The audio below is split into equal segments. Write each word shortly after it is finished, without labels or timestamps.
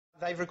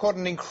They've recorded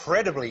an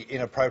incredibly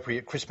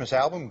inappropriate Christmas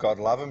album, God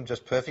love 'em,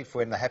 just perfect for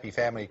when the happy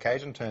family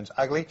occasion turns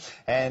ugly.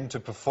 And to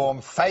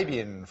perform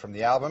Fabian from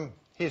the album,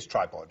 here's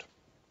Tripod.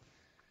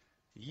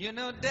 You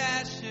know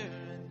Dasher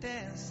and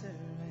Dancer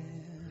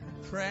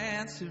and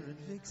Prancer and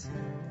Vixen,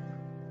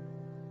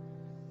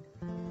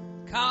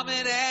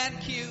 Comet and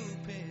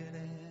Cupid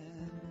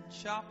and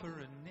Chopper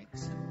and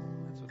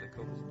Nixon. That's what they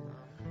call us.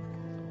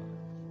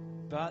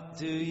 But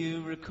do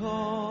you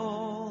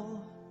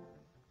recall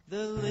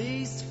the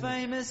least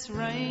famous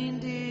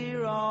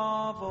reindeer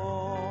of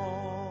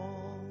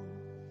all?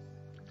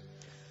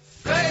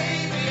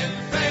 Fabian,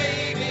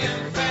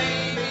 Fabian,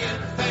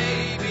 Fabian,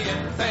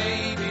 Fabian,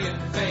 Fabian,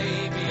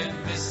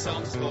 Fabian, this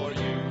song's for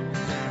you.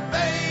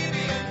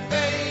 Fabian,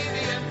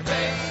 Fabian,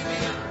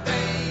 Fabian,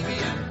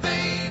 Fabian,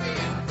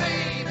 Fabian,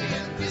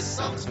 Fabian, this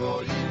song's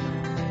for you.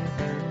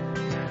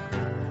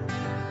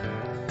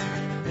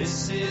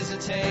 This is a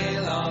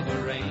tale of a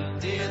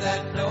reindeer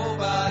that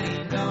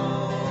nobody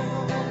knows.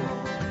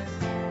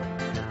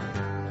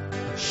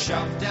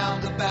 Shoved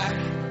down the back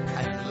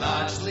and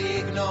largely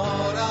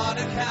ignored on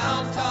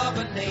account of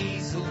a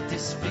nasal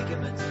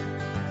disfigurement.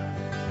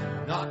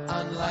 Not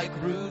unlike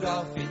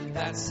Rudolph in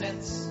that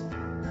sense,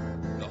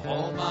 the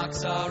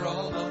hallmarks are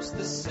almost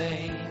the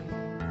same.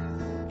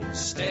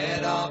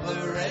 Instead of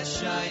a red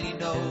shiny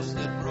nose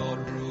that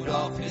brought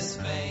Rudolph his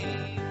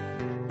fame,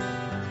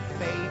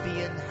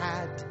 Fabian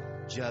had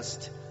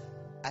just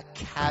a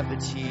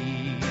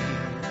cavity.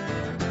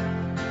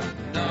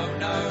 No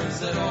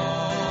nose at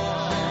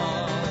all,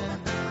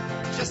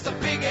 just a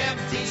big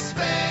empty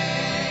space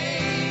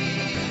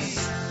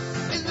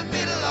in the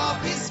middle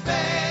of his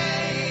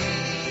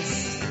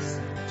face.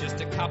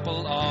 Just a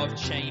couple of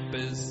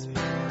chambers.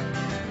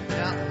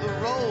 Now, the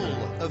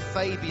role of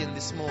Fabian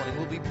this morning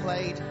will be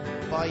played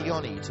by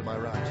Yoni to my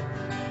right.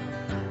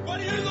 What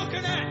are you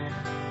looking at?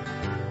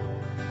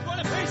 Want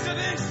a piece of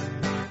this?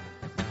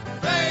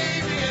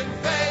 Fabian,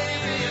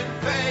 Fabian,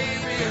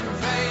 Fabian,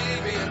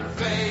 Fabian,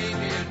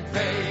 Fabian,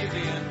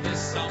 Fabian,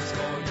 this song's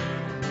for you.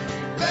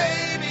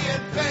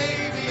 Fabian,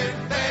 Fabian,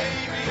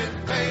 Fabian,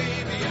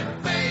 Fabian,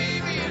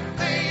 Fabian,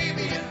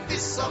 Fabian,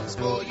 this song's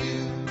for you.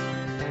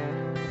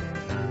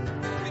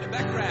 In the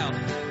background,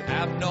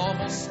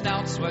 abnormal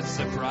snouts were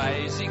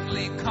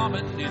surprisingly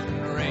common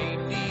in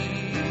reindeer.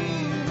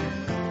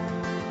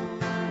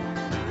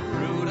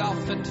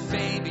 Rudolph and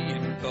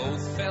Fabian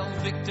both fell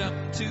victim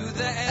to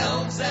the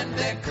elves and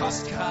their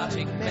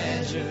cost-cutting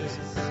measures.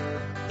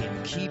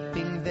 In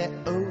keeping their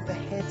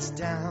overheads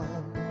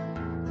down,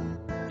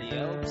 The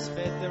elves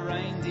fed the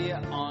reindeer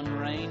on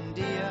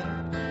reindeer,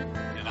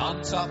 and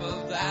on top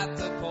of that,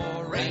 the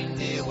poor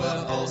reindeer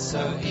were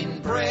also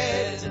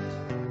inbred.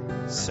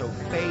 so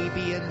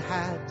Fabian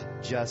had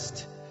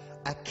just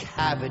a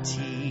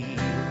cavity.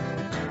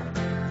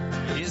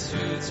 His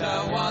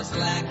hooter was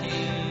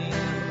lacking.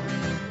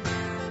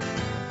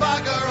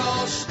 Bugger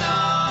all schnoz.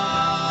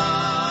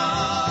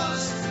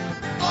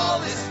 All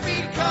this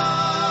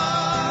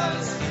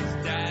because his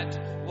dad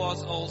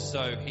was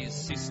also his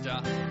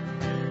sister,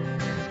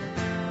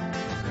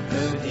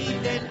 who he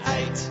then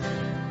ate.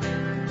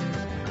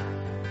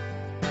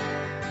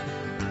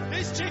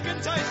 This chicken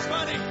tastes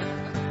funny.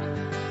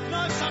 Can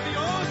I have some of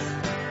yours?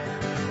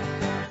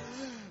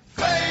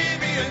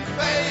 Fabian,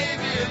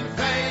 Fabian,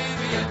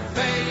 Fabian,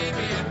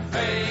 Fabian,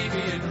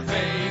 Fabian,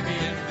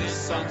 Fabian, this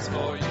song's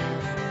for you.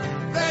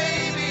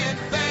 Fabian,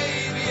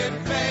 Fabian,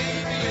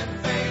 Fabian,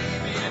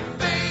 Fabian,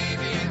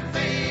 Fabian,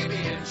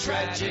 Fabian,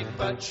 tragic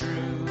but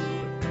true.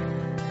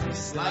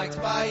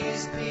 Disliked by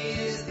his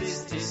peers,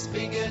 this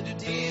disfigured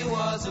deer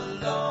was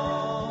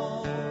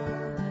alone.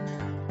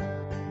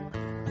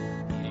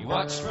 He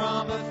watched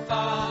from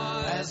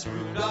afar as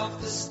Rudolph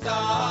the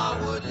star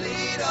would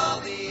lead all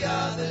the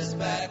others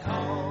back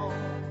home.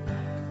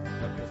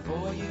 But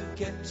before you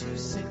get too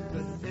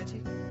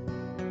sympathetic,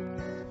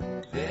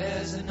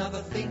 there's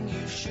another thing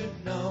you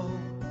should know.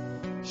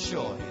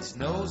 Sure, his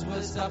nose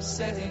was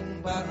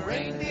upsetting, but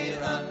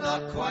reindeer are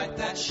not quite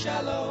that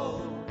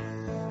shallow.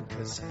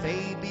 'Cause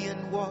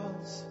Fabian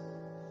was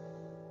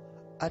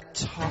a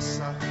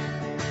tosser.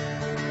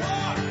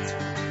 What?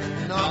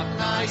 Not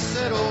nice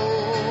at all.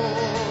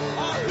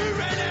 Oh, who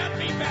ran out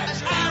me An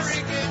batches?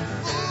 arrogant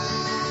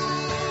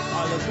fool. I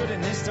look good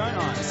in this, don't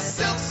I?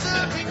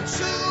 Self-serving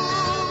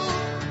tool.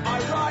 I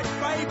write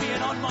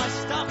Fabian on my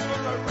stuff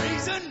for a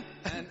reason.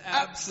 An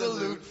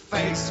absolute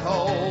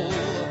facehole.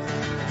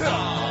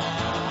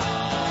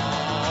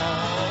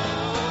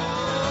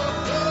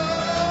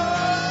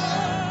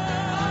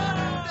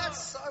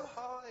 That's so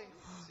high.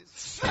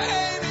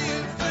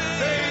 Fabian,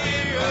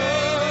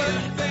 Fabian,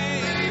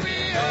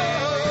 Fabian,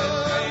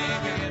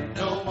 Fabian,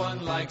 no one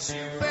likes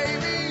you.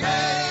 Fabian,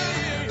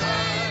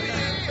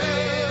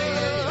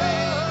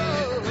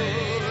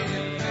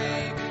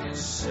 Fabian,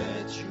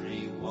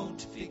 surgery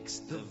won't fix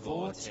the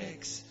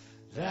vortex.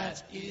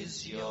 That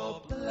is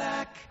your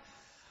black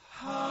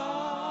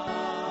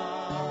heart.